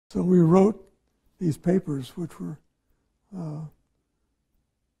So we wrote these papers, which were a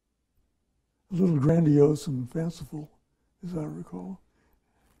little grandiose and fanciful, as I recall.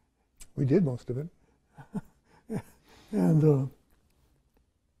 We did most of it. And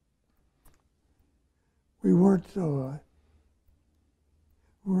we weren't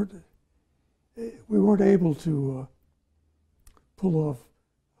able to pull off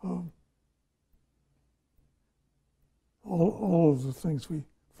all of the things we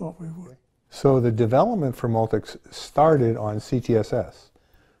thought we would. So the development for Multics started on CTSS.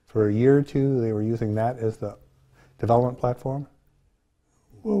 For a year or two, they were using that as the development platform?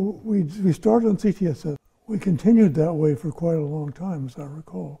 Well, we started on CTSS. We continued that way for quite a long time, as I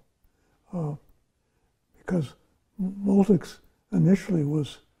recall, because Multics initially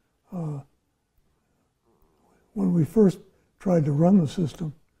was, when we first tried to run the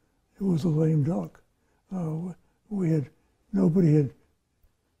system, it was a lame duck. Nobody had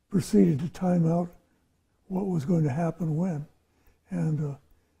proceeded to time out what was going to happen when, and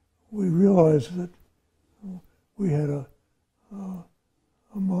we realized that we had a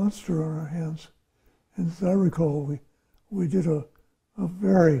monster on our hands. And as I recall, we did a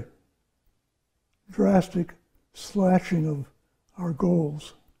very drastic slashing of our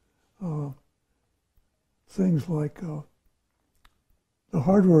goals. Things like the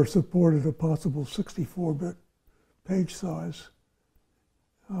hardware supported a possible 64-bit page size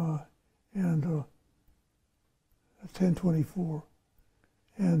and a 1024,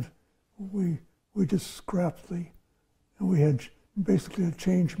 and we just scrapped and we had basically a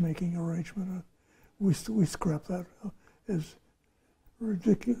change-making arrangement. We scrapped that as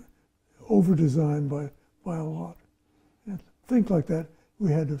ridiculous, over-designed by a lot. And things like that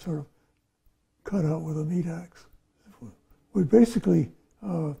we had to sort of cut out with a meat axe. We basically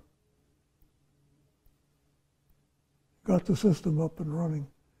got the system up and running.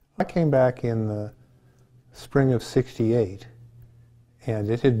 I came back in the spring of '68, and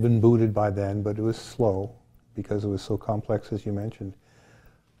it had been booted by then, but it was slow because it was so complex, as you mentioned.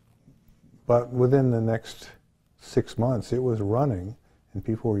 But within the next 6 months, it was running, and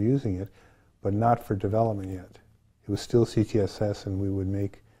people were using it, but not for development yet. It was still CTSS, and we would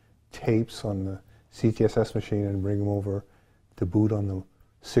make tapes on the CTSS machine and bring them over to boot on the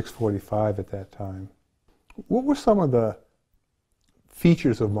 645 at that time. What were some of the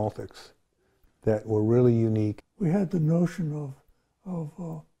features of Multics that were really unique? We had the notion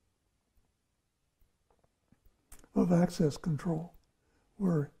of access control,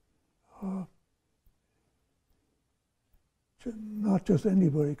 where not just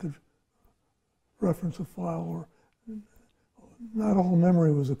anybody could reference a file, or not all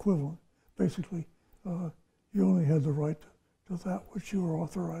memory was equivalent. Basically, you only had the right to that which you were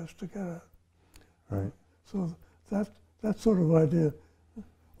authorized to get at. Right. So that sort of idea,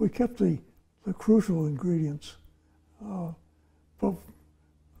 we kept the crucial ingredients, but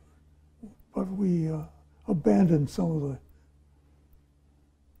we abandoned some of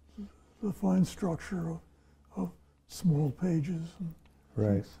the fine structure of small pages and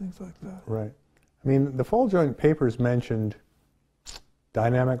right. things like that. Right. I mean, the fall joint papers mentioned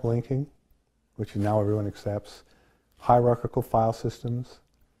dynamic linking, which now everyone accepts, hierarchical file systems,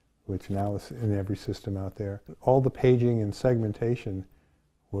 which now is in every system out there. All the paging and segmentation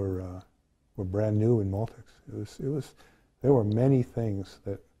were brand new in Multics. There were many things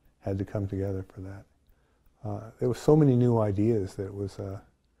that had to come together for that. There were so many new ideas that it was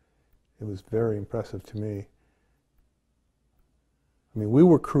very impressive to me. I mean, we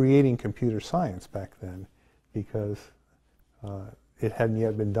were creating computer science back then because it hadn't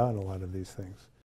yet been done, a lot of these things.